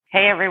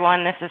Hey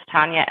everyone, this is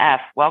Tanya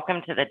F.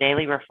 Welcome to the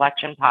Daily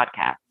Reflection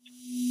Podcast.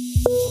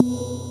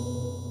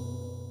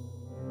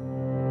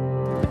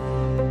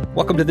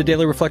 Welcome to the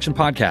Daily Reflection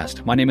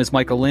Podcast. My name is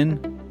Michael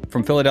Lynn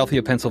from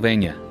Philadelphia,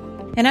 Pennsylvania.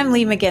 And I'm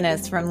Lee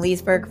McGinnis from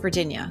Leesburg,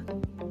 Virginia.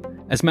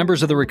 As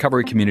members of the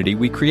recovery community,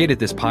 we created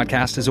this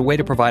podcast as a way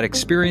to provide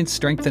experience,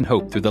 strength, and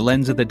hope through the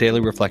lens of the Daily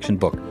Reflection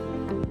book.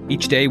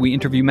 Each day, we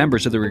interview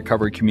members of the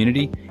recovery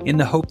community in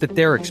the hope that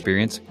their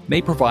experience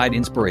may provide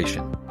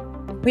inspiration.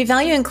 We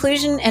value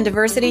inclusion and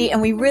diversity, and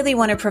we really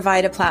want to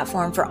provide a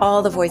platform for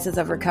all the voices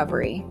of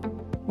recovery.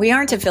 We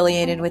aren't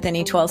affiliated with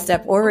any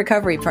 12-step or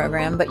recovery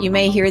program, but you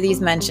may hear these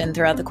mentioned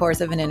throughout the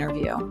course of an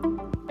interview.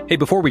 Hey,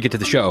 before we get to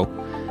the show,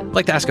 I'd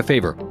like to ask a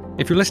favor.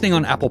 If you're listening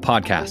on Apple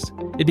Podcasts,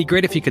 it'd be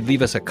great if you could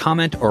leave us a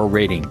comment or a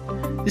rating.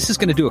 This is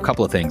going to do a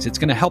couple of things. It's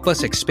going to help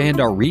us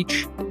expand our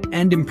reach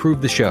and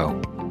improve the show.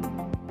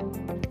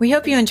 We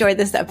hope you enjoyed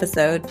this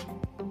episode.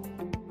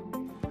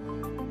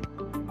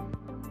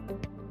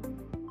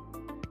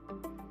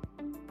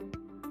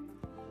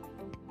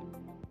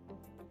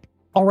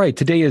 All right,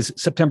 today is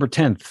September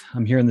 10th.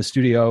 I'm here in the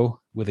studio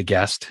with a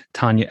guest,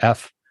 Tanya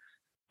F.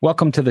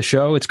 Welcome to the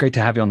show. It's great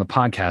to have you on the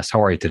podcast.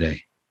 How are you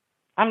today?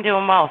 I'm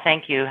doing well,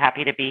 thank you.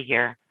 Happy to be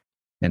here.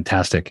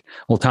 Fantastic.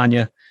 Well,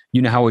 Tanya,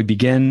 you know how we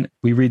begin.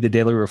 We read the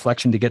Daily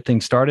Reflection to get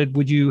things started.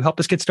 Would you help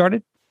us get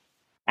started?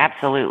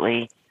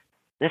 Absolutely.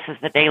 This is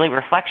the Daily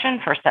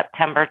Reflection for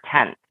September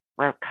 10th,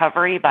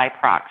 Recovery by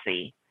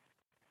Proxy.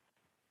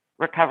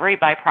 Recovery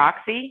by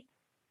proxy?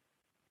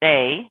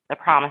 The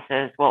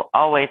promises will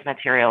always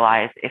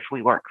materialize if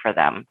we work for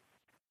them.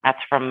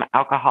 That's from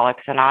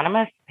Alcoholics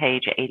Anonymous,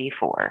 page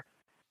 84.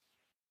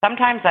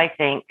 Sometimes I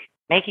think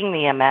making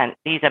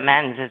these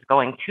amends is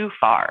going too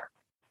far.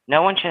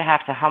 No one should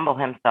have to humble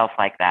himself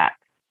like that.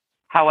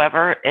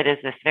 However, it is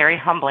this very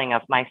humbling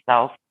of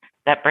myself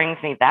that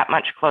brings me that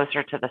much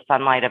closer to the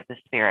sunlight of the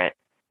Spirit.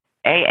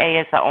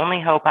 AA is the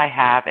only hope I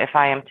have if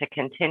I am to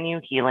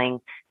continue healing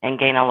and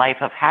gain a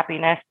life of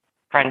happiness,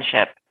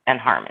 friendship, and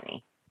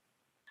harmony.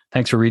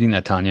 Thanks for reading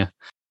that, Tanya.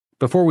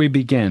 Before we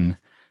begin,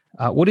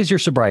 what is your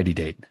sobriety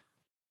date?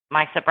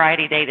 My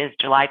sobriety date is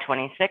July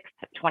 26th,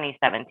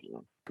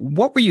 2017.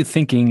 What were you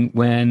thinking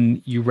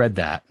when you read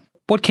that?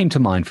 What came to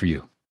mind for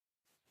you?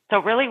 So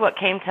really what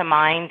came to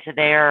mind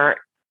there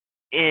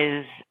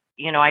is,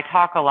 I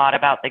talk a lot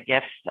about the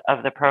gifts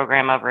of the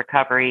program of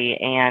recovery,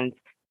 and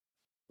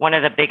one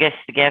of the biggest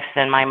gifts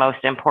and my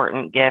most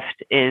important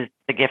gift is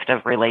the gift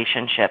of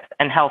relationships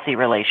and healthy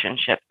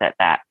relationships at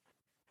that.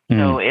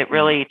 So it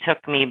really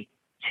took me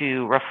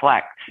to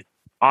reflect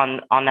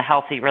on the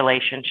healthy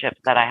relationships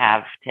that I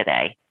have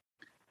today.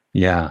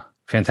 Yeah,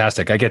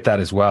 fantastic. I get that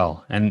as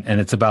well. And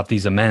it's about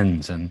these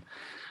amends. And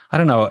I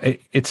don't know,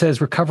 it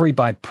says recovery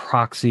by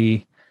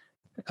proxy,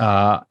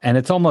 and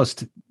it's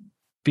almost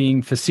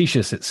being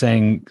facetious at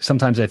saying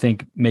sometimes I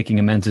think making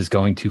amends is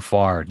going too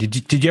far.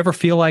 Did you ever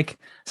feel like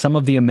some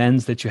of the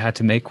amends that you had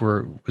to make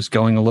was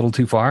going a little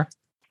too far?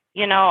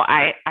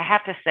 I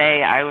have to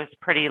say I was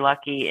pretty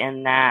lucky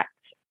in that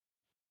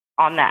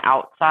on the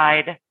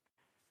outside,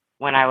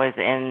 when I was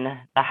in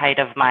the height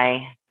of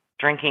my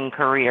drinking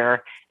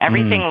career,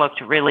 everything looked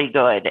really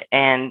good,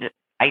 and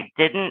I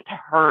didn't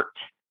hurt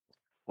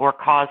or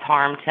cause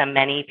harm to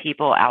many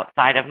people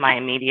outside of my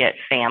immediate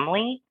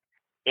family.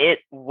 It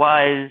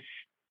was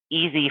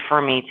easy for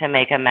me to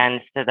make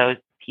amends to those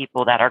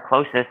people that are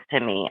closest to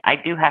me. I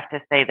do have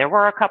to say there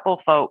were a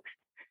couple folks,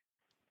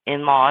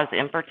 in-laws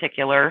in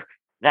particular,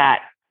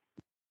 that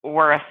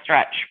were a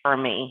stretch for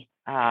me.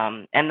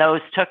 And those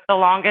took the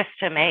longest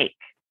to make,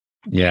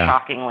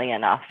 shockingly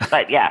enough.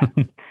 But yeah,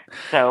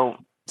 So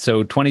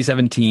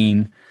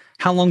 2017,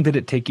 how long did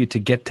it take you to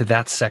get to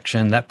that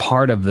section, that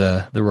part of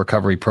the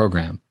recovery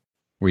program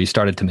where you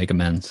started to make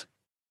amends?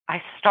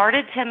 I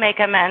started to make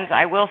amends.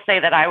 I will say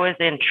that I was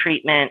in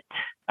treatment.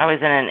 I was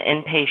in an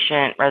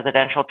inpatient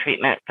residential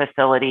treatment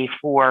facility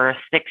for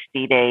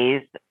 60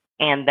 days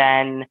and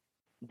then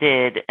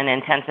did an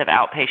intensive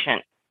outpatient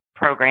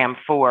program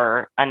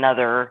for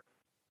another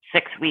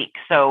 6 weeks.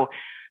 So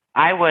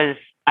I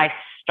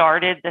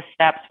started the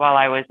steps while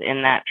I was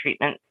in that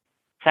treatment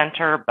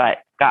center,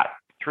 but got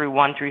through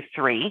 1 through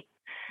 3.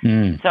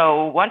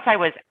 So once I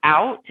was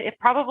out, it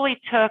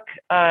probably took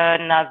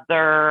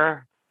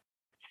another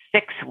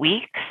 6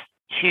 weeks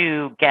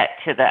to get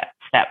to that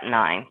step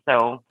 9.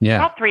 So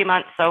about 3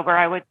 months sober,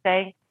 I would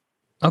say.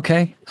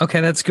 Okay.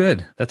 That's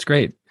good. That's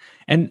great.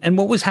 And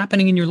what was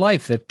happening in your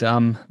life that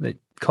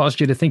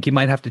caused you to think you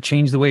might have to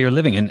change the way you're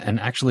living and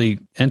actually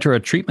enter a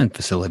treatment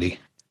facility?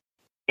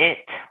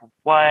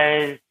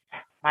 My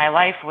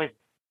life was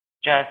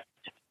just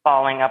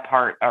falling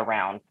apart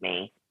around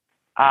me.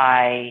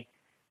 I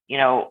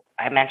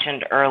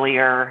mentioned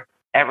earlier,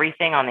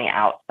 everything on the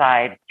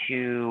outside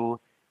to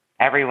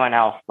everyone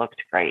else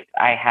looked great.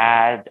 I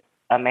had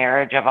a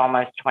marriage of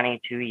almost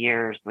 22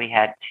 years. We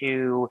had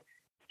 2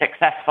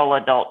 successful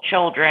adult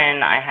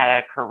children. I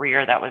had a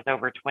career that was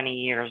over 20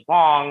 years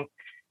long.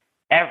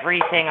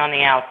 Everything on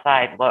the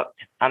outside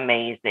looked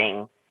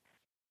amazing.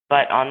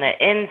 But on the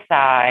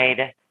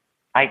inside,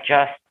 I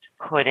just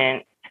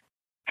couldn't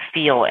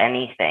feel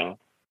anything.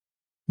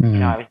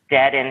 I was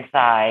dead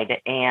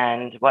inside.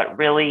 And what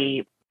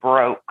really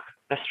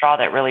the straw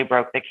that really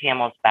broke the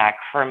camel's back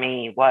for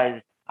me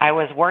was I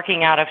was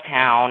working out of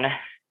town.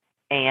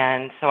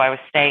 And so I was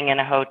staying in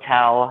a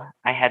hotel.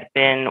 I had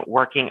been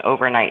working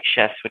overnight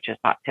shifts, which is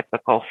not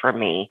typical for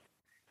me.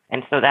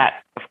 And so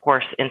that, of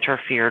course,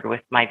 interfered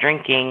with my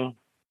drinking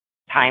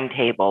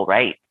timetable,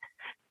 right?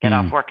 Get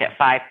off work at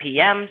 5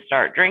 p.m.,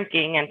 start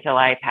drinking until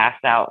I pass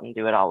out and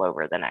do it all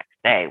over the next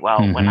day.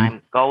 Well, when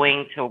I'm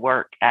going to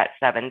work at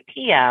 7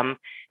 p.m.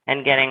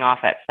 and getting off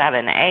at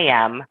 7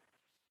 a.m.,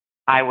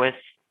 I was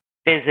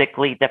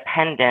physically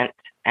dependent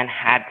and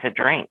had to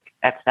drink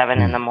at 7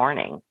 in the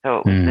morning. So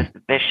it was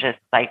this vicious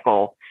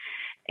cycle.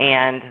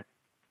 And,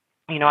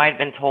 I'd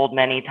been told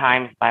many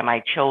times by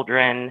my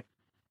children,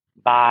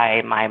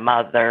 by my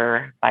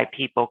mother, by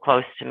people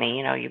close to me,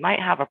 you might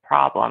have a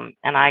problem.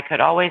 And I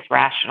could always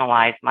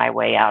rationalize my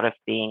way out of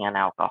being an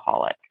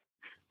alcoholic.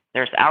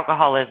 There's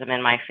alcoholism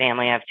in my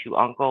family. I have 2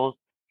 uncles,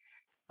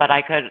 but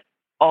I could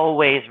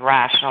always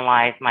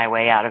rationalize my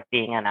way out of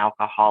being an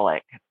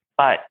alcoholic.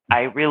 But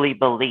I really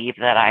believe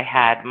that I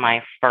had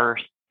my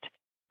first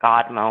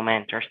God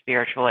moment or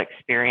spiritual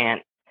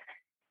experience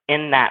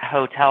in that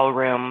hotel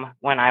room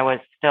when I was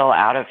still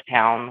out of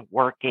town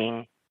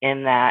working,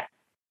 in that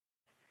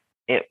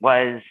it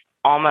was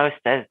almost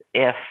as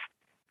if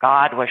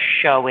God was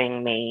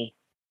showing me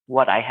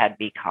what I had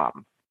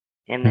become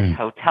in this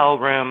hotel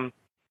room,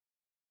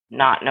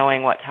 not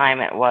knowing what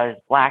time it was,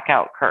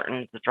 blackout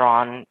curtains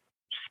drawn,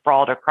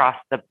 sprawled across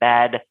the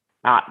bed,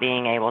 not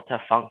being able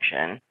to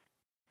function.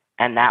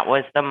 And that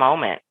was the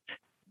moment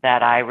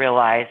that I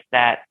realized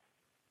that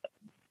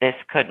this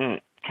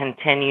couldn't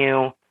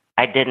continue.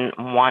 I didn't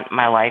want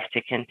my life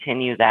to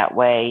continue that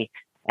way,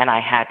 and I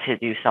had to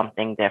do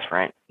something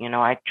different.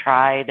 I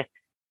tried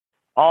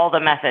all the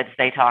methods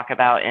they talk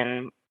about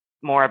in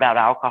more about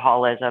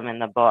alcoholism in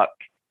the book.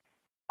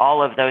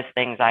 All of those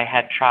things I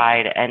had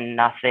tried and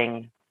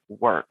nothing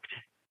worked.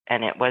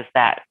 And it was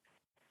that,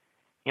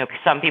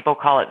 some people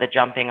call it the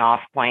jumping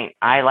off point.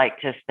 I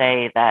like to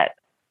say that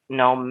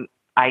no,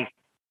 I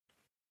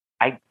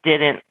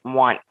didn't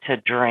want to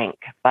drink,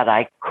 but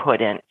I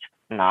couldn't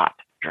not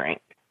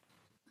drink.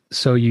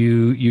 So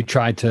you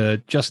tried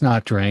to just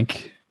not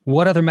drink.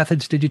 What other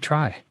methods did you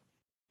try?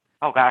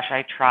 Oh gosh,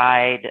 I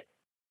tried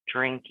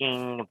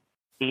drinking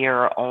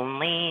beer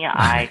only.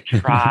 I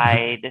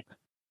tried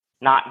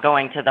not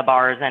going to the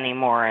bars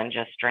anymore and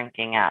just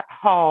drinking at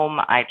home.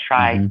 I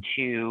tried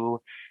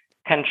to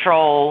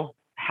control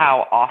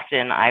how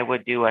often I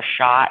would do a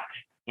shot.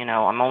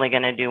 I'm only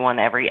going to do one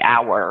every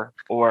hour,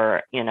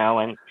 or,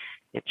 and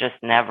it just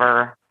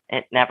never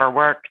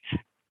worked.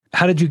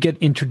 How did you get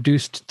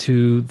introduced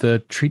to the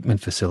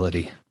treatment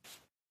facility?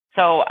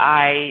 So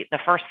the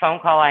first phone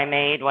call I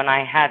made when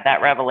I had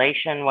that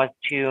revelation was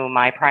to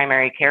my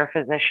primary care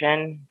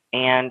physician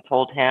and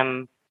told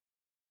him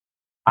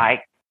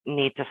I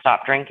need to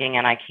stop drinking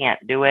and I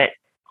can't do it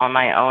on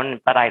my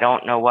own, but I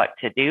don't know what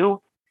to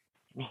do.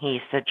 And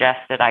he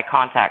suggested I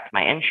contact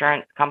my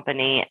insurance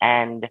company,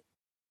 and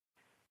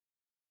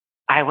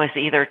I was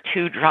either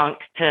too drunk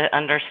to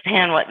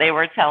understand what they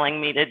were telling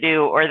me to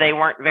do, or they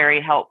weren't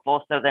very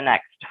helpful. So the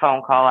next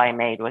phone call I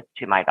made was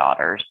to my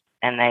daughters,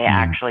 and they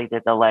actually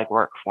did the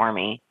legwork for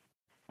me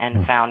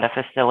and found a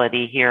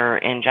facility here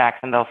in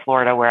Jacksonville,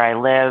 Florida, where I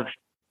live,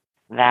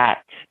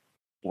 that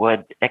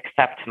would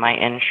accept my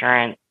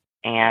insurance.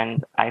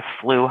 And I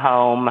flew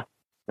home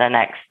the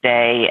next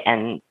day,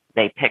 and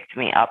they picked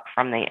me up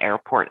from the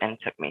airport and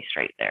took me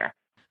straight there.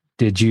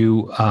 Did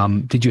you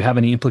have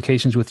any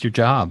implications with your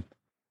job?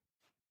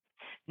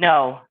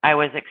 No, I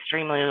was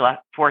extremely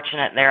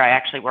fortunate there. I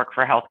actually work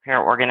for a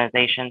healthcare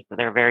organization, so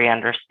they're very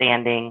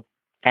understanding.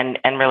 And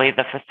really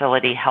the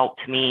facility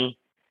helped me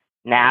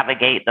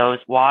navigate those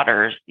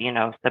waters,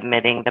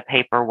 submitting the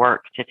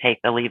paperwork to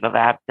take the leave of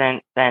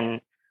absence.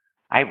 And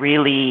I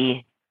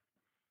really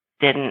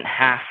didn't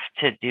have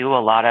to do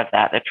a lot of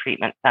that. The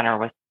treatment center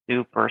was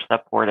super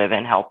supportive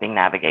in helping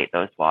navigate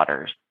those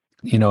waters.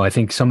 I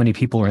think so many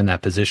people are in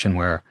that position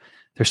where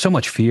there's so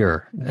much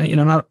fear,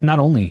 not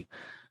only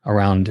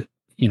around,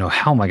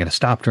 how am I going to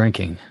stop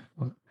drinking?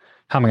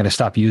 How am I going to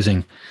stop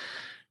using?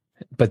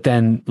 But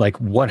then, like,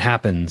 what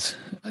happens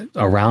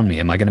around me?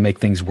 Am I going to make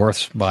things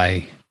worse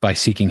by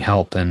seeking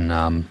help? And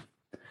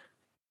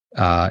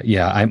I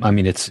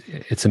mean,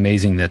 it's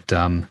amazing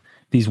that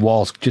these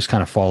walls just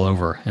kind of fall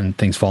over and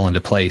things fall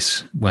into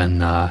place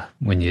when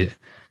you,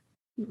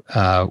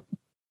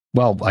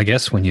 I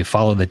guess when you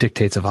follow the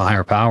dictates of a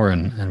higher power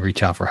and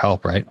reach out for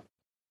help, right?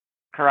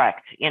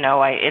 Correct.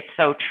 It's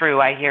so true.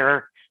 I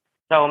hear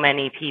so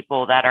many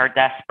people that are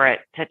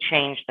desperate to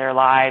change their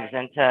lives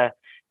and to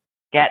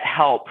get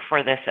help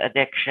for this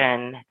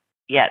addiction,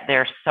 yet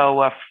they're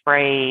so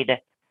afraid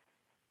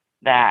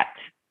that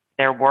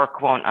their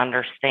work won't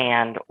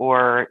understand,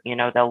 or,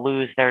 they'll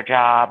lose their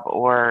job,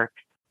 or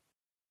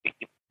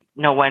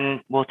no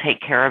one will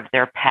take care of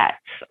their pets,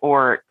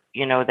 or,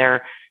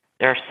 there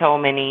are so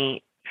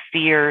many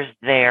fears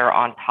there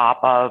on top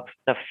of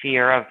the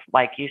fear of,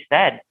 like you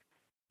said,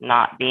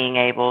 not being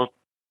able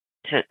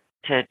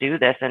to do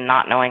this and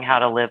not knowing how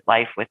to live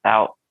life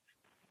without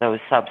those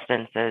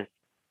substances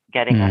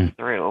getting us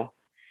through.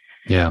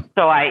 Yeah.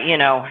 So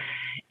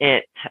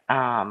it,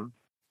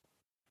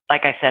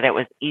 like I said, it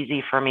was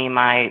easy for me.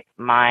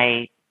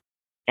 My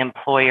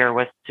employer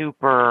was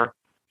super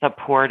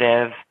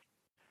supportive,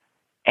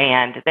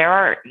 and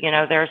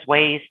there's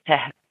ways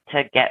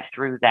to get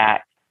through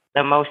that.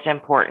 The most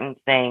important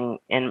thing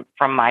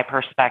from my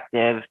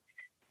perspective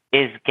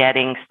is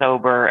getting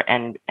sober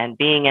and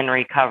being in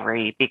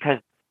recovery, because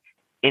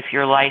if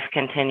your life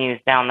continues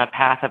down the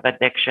path of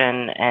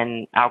addiction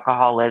and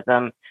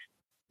alcoholism,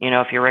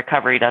 if your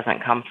recovery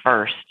doesn't come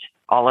first,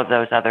 all of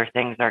those other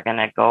things are going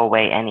to go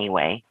away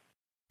anyway.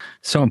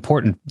 So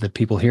important that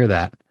people hear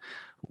that.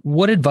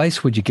 What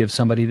advice would you give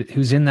somebody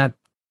who's in that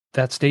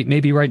state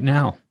maybe right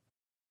now?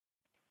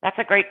 That's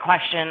a great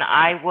question.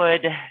 I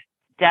would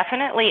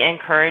definitely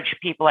encourage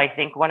people. I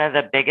think one of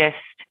the biggest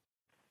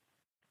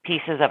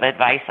pieces of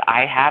advice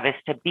I have is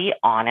to be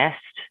honest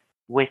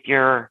with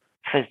your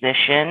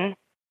physician.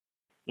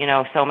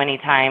 So many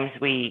times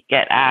we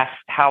get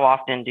asked, how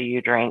often do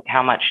you drink?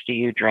 How much do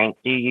you drink?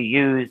 Do you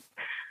use,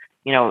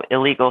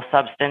 illegal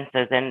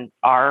substances? And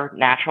our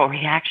natural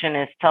reaction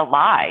is to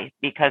lie,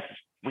 because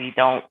we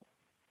don't,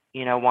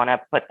 want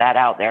to put that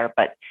out there.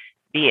 But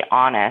be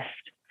honest.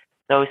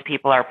 Those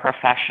people are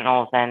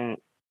professionals and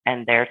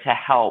there to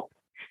help.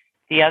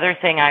 The other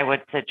thing I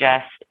would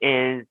suggest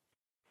is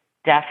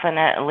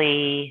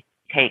definitely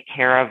take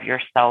care of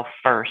yourself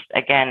first.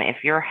 Again,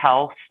 if your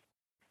health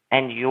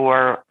and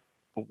your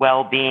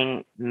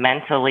well-being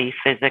mentally,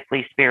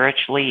 physically,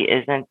 spiritually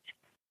isn't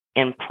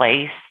in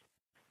place,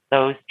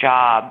 those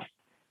jobs,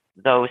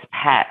 those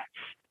pets,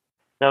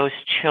 those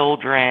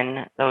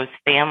children, those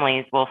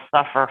families will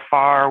suffer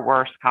far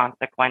worse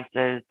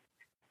consequences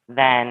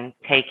than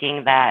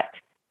taking that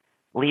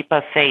leap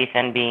of faith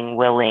and being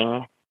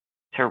willing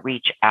to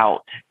reach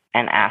out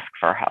and ask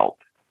for help.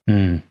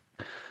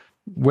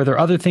 Were there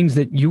other things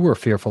that you were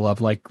fearful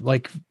of? Like,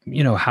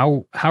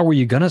 how were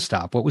you going to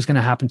stop? What was going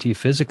to happen to you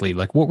physically?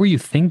 Like, what were you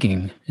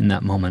thinking in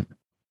that moment?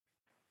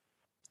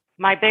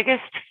 My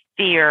biggest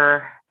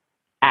fear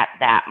at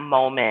that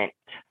moment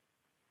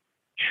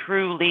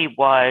truly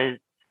was,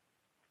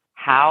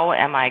 how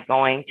am I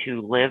going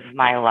to live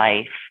my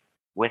life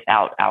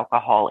without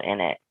alcohol in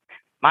it?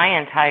 My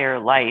entire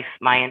life,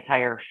 my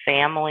entire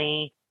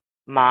family,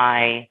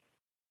 my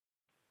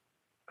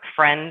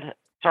friend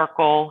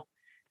circle,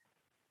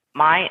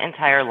 my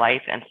entire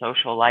life and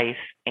social life,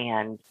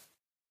 and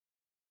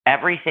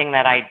everything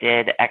that I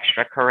did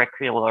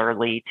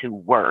extracurricularly to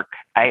work.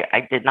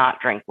 I did not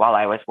drink while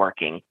I was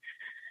working.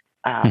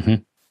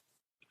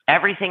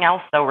 Everything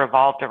else, though,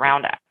 revolved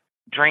around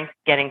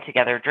getting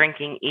together,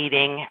 drinking,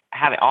 eating,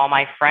 having all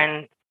my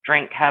friends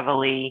drink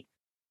heavily.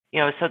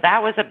 So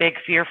that was a big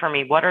fear for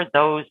me. What are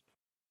those?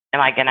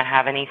 Am I going to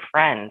have any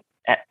friends?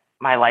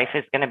 My life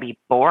is going to be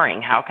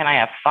boring. How can I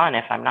have fun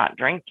if I'm not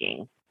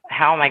drinking?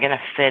 How am I going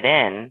to fit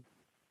in?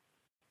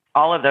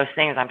 All of those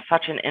things. I'm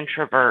such an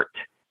introvert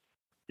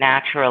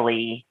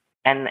naturally,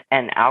 and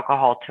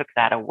alcohol took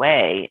that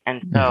away.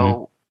 And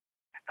so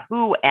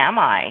who am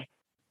I?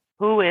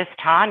 Who is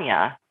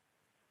Tanya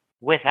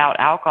without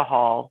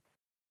alcohol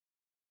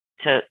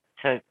to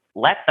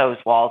let those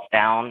walls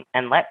down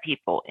and let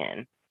people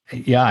in?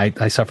 Yeah,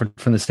 I suffered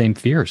from the same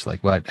fears.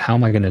 Like, what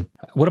am I going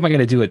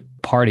to do at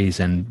parties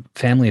and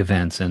family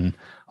events and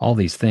all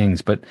these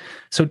things? But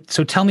so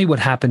tell me what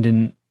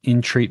happened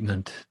in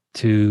treatment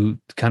to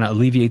kind of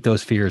alleviate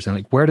those fears, and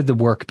like, where did the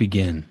work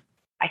begin?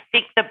 I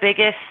think the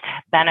biggest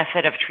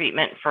benefit of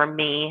treatment for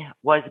me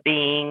was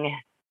being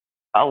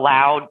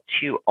allowed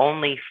to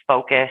only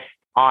focus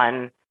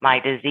on my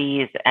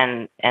disease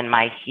and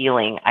my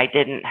healing. I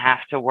didn't have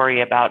to worry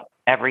about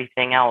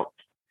everything else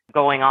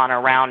going on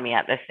around me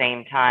at the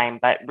same time.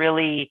 But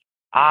really,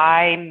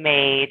 I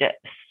made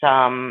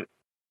some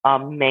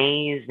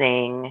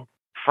amazing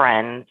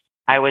friends.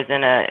 I was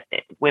in a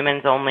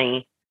women's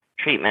only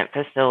treatment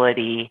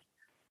facility,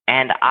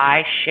 and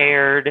I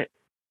shared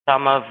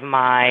some of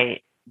my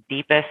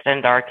deepest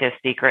and darkest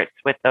secrets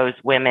with those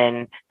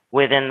women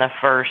within the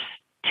first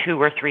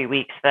 2 or 3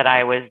 weeks that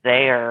I was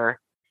there.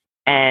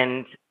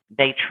 And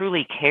they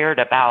truly cared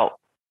about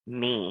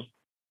me.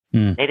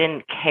 They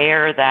didn't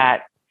care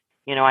that,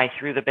 I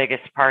threw the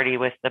biggest party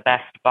with the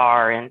best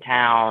bar in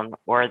town,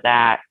 or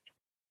that,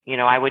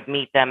 I would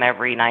meet them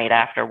every night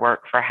after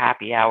work for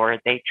happy hour.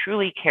 They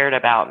truly cared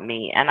about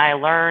me. And I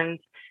learned,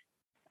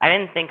 I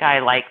didn't think I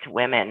liked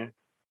women.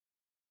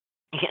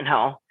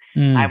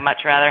 I'd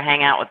much rather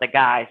hang out with the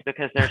guys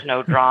because there's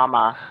no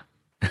drama.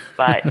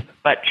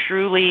 But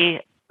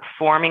truly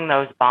forming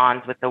those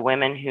bonds with the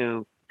women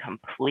who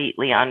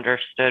completely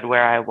understood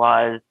where I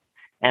was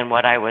and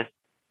what I was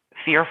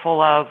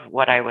fearful of,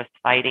 what I was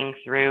fighting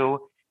through,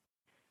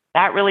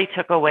 that really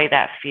took away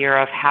that fear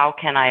of how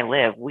can I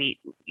live. We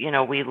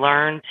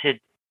learned to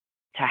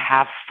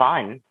have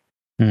fun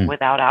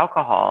without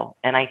alcohol.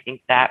 And I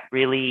think that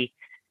really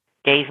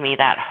gave me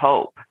that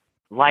hope.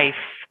 Life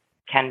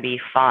can be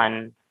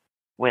fun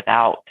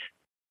without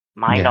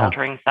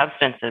mind-altering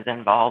substances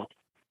involved.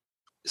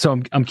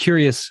 So I'm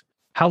curious,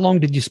 how long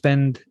did you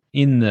spend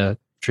in the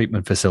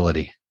treatment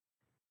facility?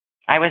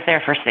 I was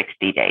there for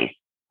 60 days.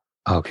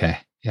 Okay.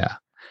 Yeah.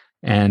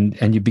 And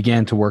you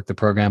began to work the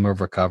program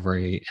of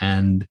recovery.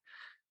 And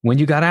when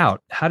you got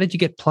out, how did you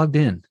get plugged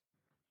in?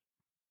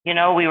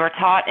 We were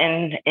taught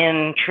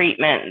in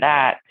treatment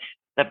that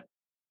the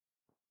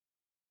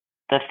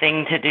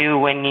thing to do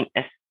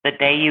the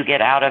day you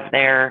get out of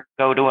there,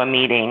 go to a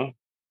meeting.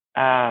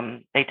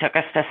 They took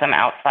us to some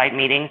outside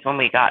meetings when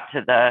we got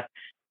to the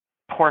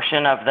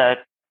portion of the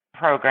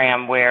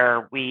program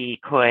where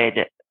we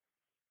could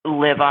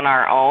live on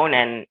our own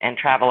and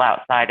travel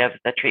outside of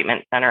the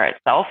treatment center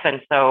itself. And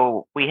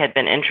so we had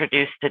been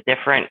introduced to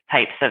different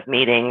types of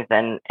meetings,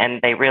 and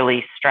they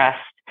really stressed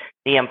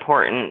the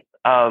importance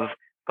of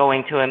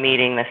going to a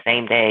meeting the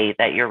same day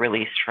that you're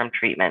released from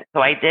treatment.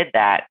 So I did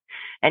that.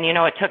 And,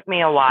 it took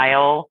me a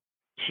while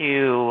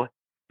to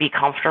be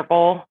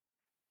comfortable.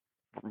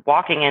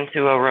 Walking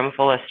into a room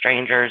full of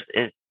strangers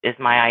is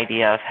my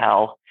idea of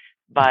hell.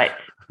 But,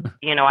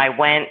 I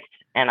went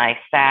and I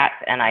sat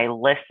and I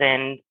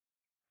listened,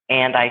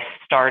 and I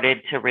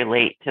started to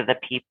relate to the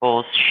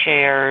people's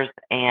shares,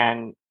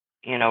 and,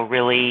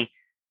 really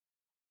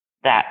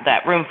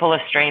that room full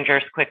of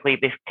strangers quickly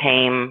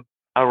became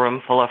a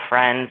room full of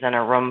friends, and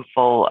a room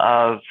full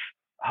of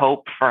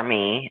hope for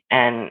me,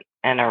 and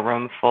a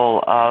room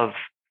full of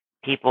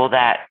people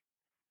that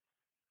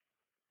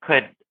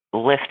could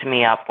lift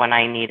me up when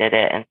I needed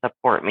it and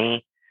support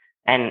me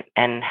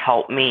and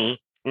help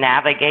me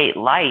navigate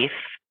life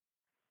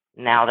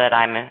now that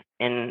I'm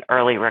in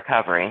early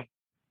recovery.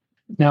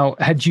 Now,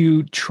 had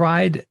you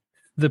tried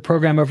the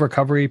program of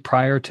recovery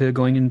prior to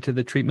going into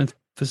the treatment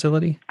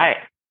facility? I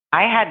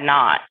had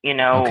not,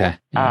 Okay.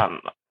 Yeah.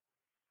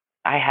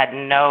 I had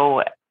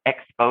no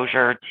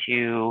exposure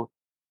to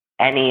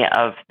any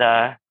of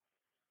the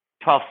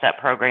 12-step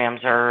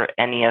programs or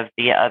any of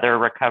the other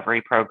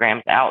recovery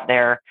programs out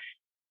there.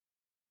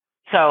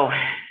 So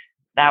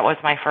that was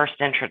my first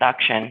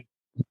introduction.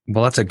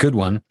 Well, that's a good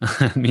one.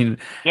 I mean,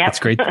 Yep. It's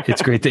great.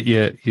 It's great that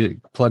you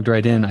plugged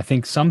right in. I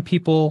think some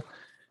people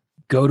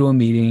go to a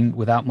meeting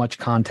without much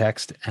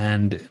context,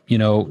 and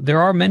there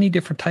are many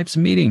different types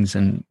of meetings,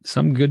 and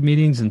some good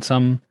meetings and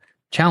some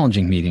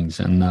challenging meetings.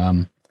 And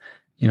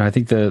I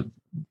think the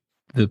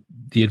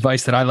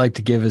advice that I like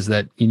to give is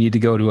that you need to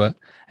go to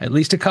at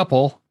least a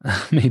couple,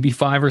 maybe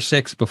 5 or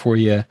 6 before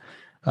you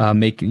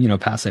make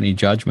pass any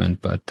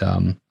judgment. But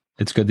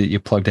it's good that you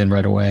plugged in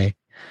right away.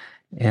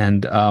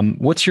 And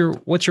what's your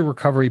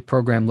recovery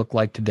program look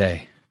like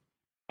today?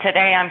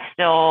 Today, I'm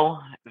still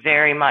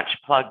very much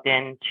plugged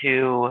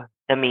into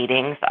the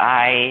meetings.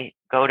 I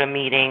go to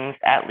meetings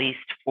at least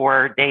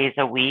 4 days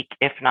a week,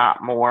 if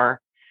not more.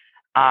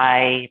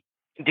 I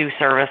do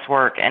service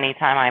work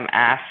anytime I'm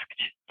asked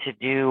to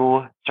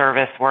do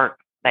service work.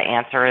 The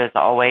answer is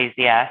always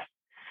yes.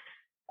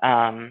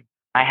 I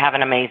have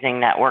an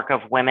amazing network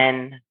of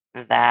women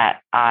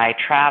that I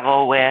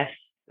travel with,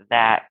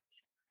 that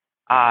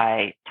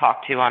I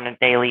talk to on a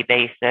daily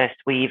basis.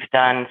 We've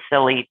done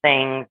silly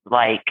things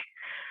like,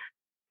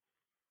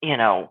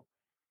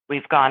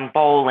 we've gone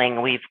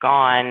bowling, we've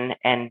gone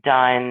and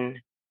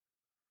done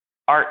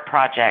art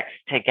projects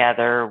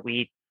together.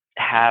 We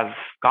have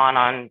gone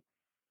on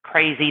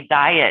crazy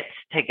diets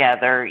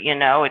together.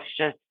 It's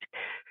just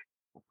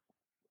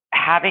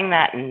having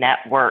that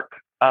network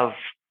of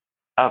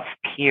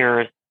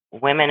peers,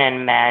 women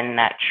and men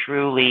that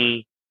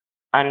truly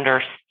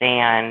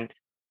understand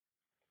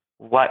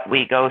what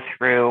we go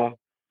through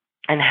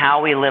and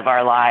how we live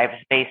our lives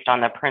based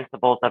on the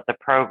principles of the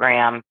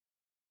program.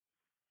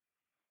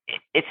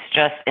 It's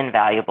just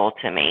invaluable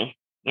to me.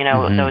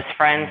 Those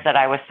friends that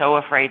I was so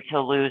afraid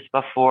to lose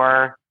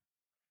before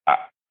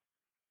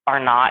are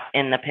not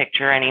in the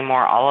picture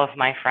anymore. All of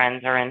my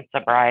friends are in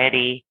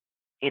sobriety.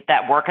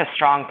 That Work a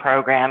Strong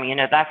program,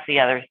 that's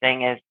the other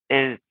thing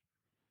is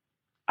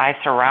I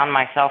surround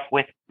myself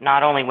with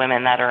not only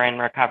women that are in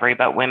recovery,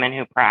 but women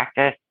who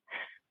practice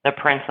the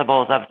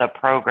principles of the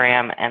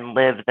program and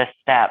live the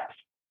steps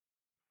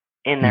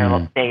in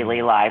their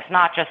daily lives.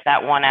 Not just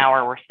that 1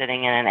 hour we're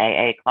sitting in an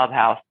AA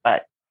clubhouse,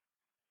 but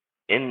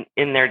in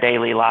their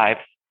daily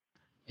lives.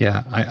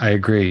 Yeah, I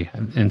agree.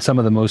 And some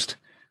of the most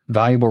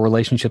valuable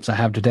relationships I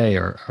have today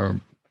are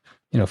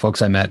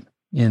folks I met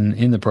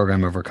in the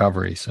program of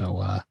recovery.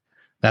 So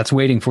that's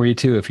waiting for you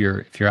too if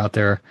you're out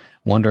there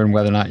wondering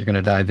whether or not you're going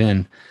to dive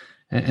in.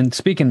 And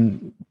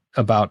speaking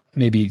about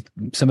maybe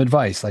some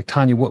advice, like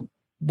Tanya,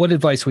 what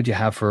advice would you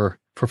have for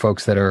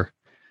folks that are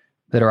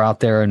out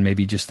there and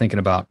maybe just thinking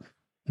about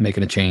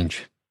making a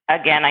change?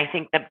 Again, I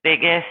think the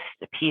biggest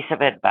piece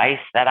of advice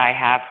that I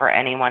have for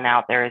anyone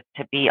out there is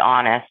to be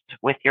honest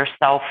with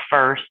yourself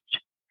first,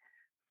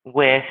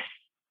 with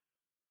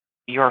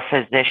your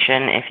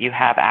physician if you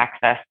have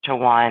access to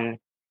one.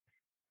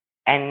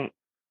 And,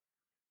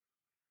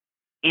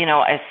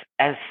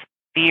 as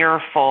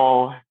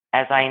fearful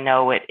as I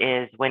know it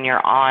is when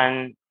you're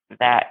on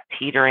that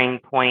teetering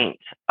point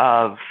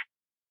of,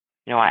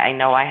 I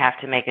know I have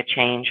to make a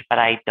change, but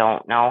I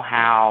don't know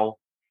how.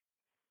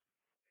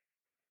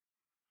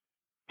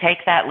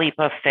 take that leap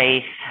of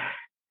faith,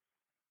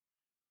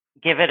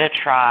 give it a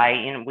try.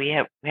 You know, we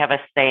have a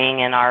saying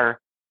in our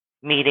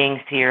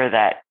meetings here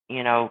that,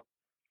 you know,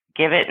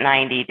 give it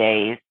 90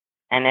 days.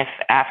 And if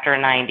after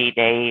 90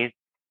 days,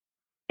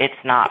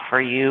 it's not for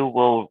you,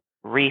 we'll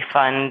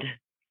refund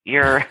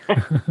your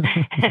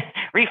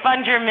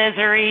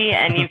misery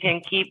and you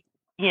can keep,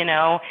 you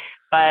know,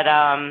 but,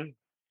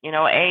 you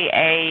know,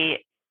 AA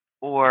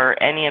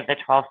or any of the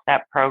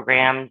 12-step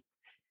programs,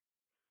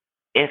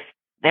 if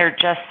they're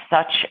just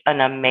such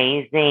an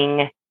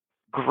amazing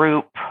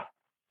group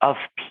of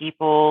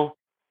people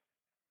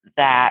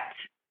that,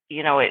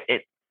 you know,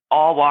 it's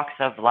all walks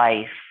of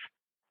life,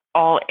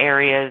 all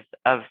areas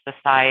of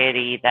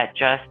society that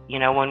just, you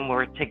know, when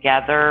we're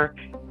together,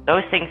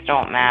 those things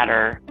don't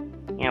matter.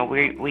 You know,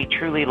 we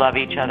truly love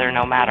each other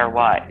no matter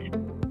what.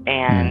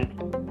 And,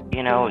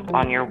 you know,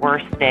 on your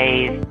worst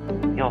days,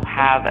 you'll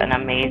have an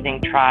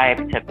amazing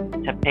tribe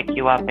to pick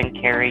you up and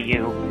carry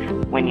you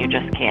when you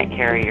just can't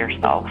carry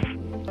yourself.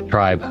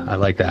 Tribe. I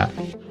like that.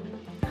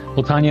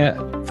 Well, Tanya,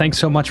 thanks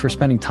so much for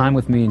spending time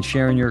with me and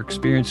sharing your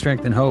experience,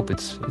 strength, and hope.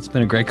 It's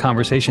been a great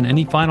conversation.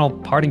 Any final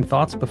parting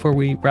thoughts before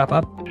we wrap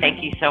up?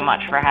 Thank you so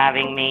much for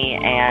having me,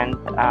 and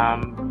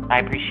I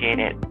appreciate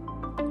it.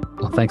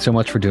 Well, thanks so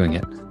much for doing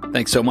it.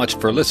 Thanks so much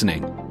for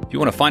listening. If you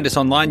want to find us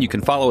online, you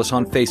can follow us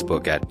on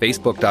Facebook at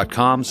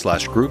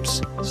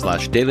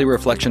facebook.com/groups/Daily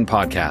Reflection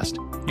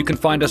Podcast. You can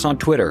find us on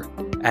Twitter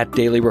at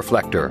Daily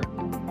Reflector.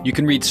 You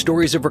can read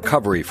stories of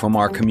recovery from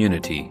our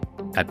community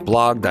at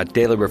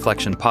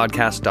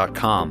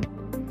blog.dailyreflectionpodcast.com.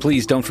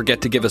 Please don't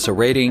forget to give us a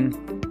rating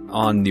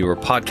on your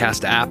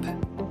podcast app.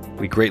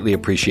 We greatly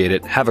appreciate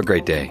it. Have a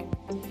great day.